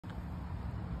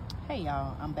Hey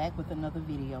y'all, I'm back with another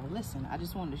video. Listen, I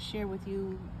just wanted to share with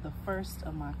you the first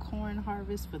of my corn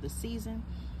harvest for the season.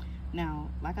 Now,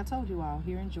 like I told you all,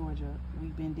 here in Georgia,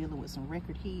 we've been dealing with some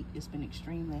record heat. It's been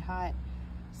extremely hot,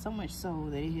 so much so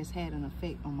that it has had an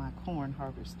effect on my corn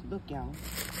harvest. Look, y'all.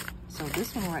 So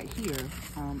this one right here,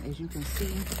 as you can see,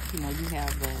 you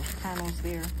have the kernels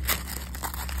there,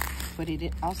 but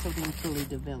it also didn't fully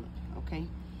develop, okay?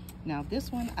 Now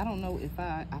this one, I don't know if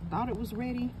I thought it was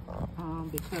ready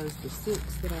because the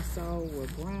silks that I saw were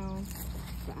brown,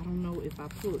 but I don't know if I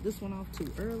pulled this one off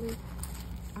too early.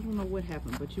 I don't know what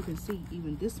happened, but you can see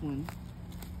even this one,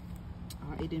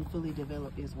 it didn't fully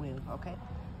develop as well, okay?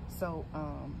 So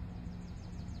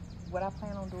what I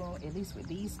plan on doing, at least with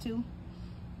these two,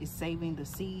 is saving the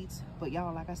seeds. But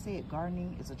y'all, like I said,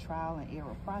 gardening is a trial and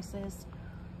error process.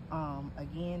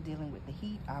 Again, dealing with the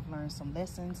heat, I've learned some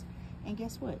lessons. And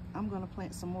guess what? I'm gonna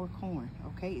plant some more corn,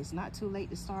 okay? It's not too late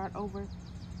to start over.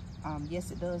 Yes,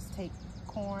 it does take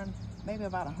corn, maybe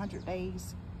about 100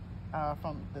 days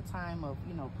from the time of,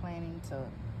 planting to,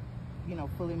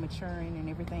 fully maturing and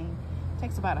everything. It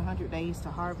takes about 100 days to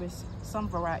harvest. Some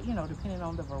variety, depending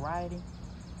on the variety.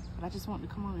 But I just wanted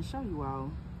to come on and show you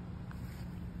all,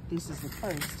 this is the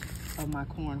first of my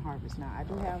corn harvest. Now, I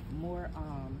do have more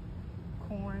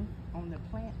corn on the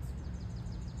plants.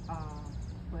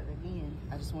 But again,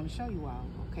 I just want to show you all,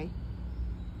 okay?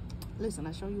 Listen,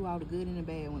 I show you all the good and the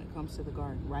bad when it comes to the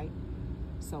garden, right?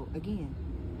 So again,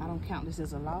 I don't count this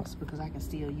as a loss because I can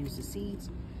still use the seeds,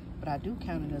 but I do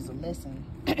count it as a lesson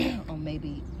on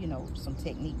maybe, some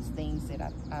techniques, things that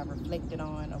I reflected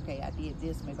on. Okay, I did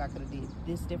this, maybe I could have did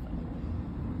this differently.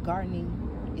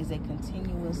 Gardening is a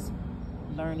continuous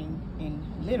learning and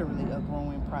literally a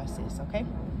growing process, okay?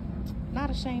 Not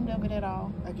ashamed of it at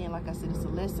all. Again, like I said, it's a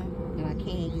lesson, and I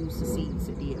can use the seeds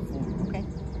it did for me, okay?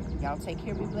 Y'all take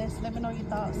care, be blessed. Let me know your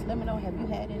thoughts. Let me know, have you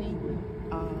had any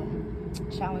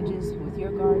challenges with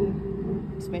your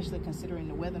garden, especially considering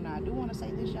the weather? Now, I do want to say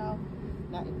this, y'all.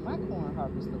 Now, if my corn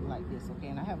harvest look like this, okay,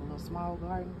 and I have a little small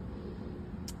garden,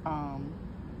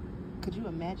 could you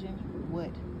imagine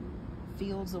what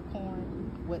fields of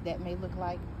corn, what that may look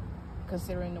like,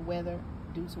 considering the weather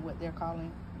due to what they're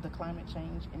calling the climate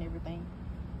change and everything?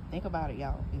 Think about it,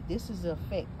 y'all. If this is the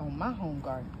effect on my home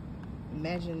garden,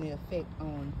 imagine the effect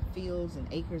on fields and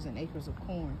acres of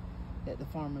corn that the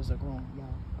farmers are growing,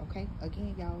 y'all. Okay,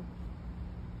 again, y'all,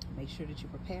 make sure that you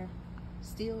prepare.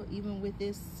 Still, even with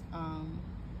this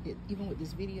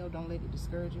video, don't let it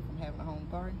discourage you from having a home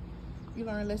garden. You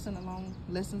learn lessons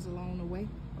along the way,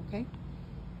 okay?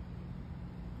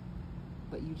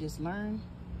 But you just learn,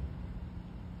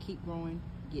 keep growing,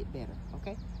 get better,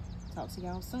 okay? Talk to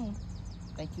y'all soon.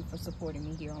 Thank you for supporting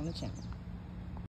me here on the channel.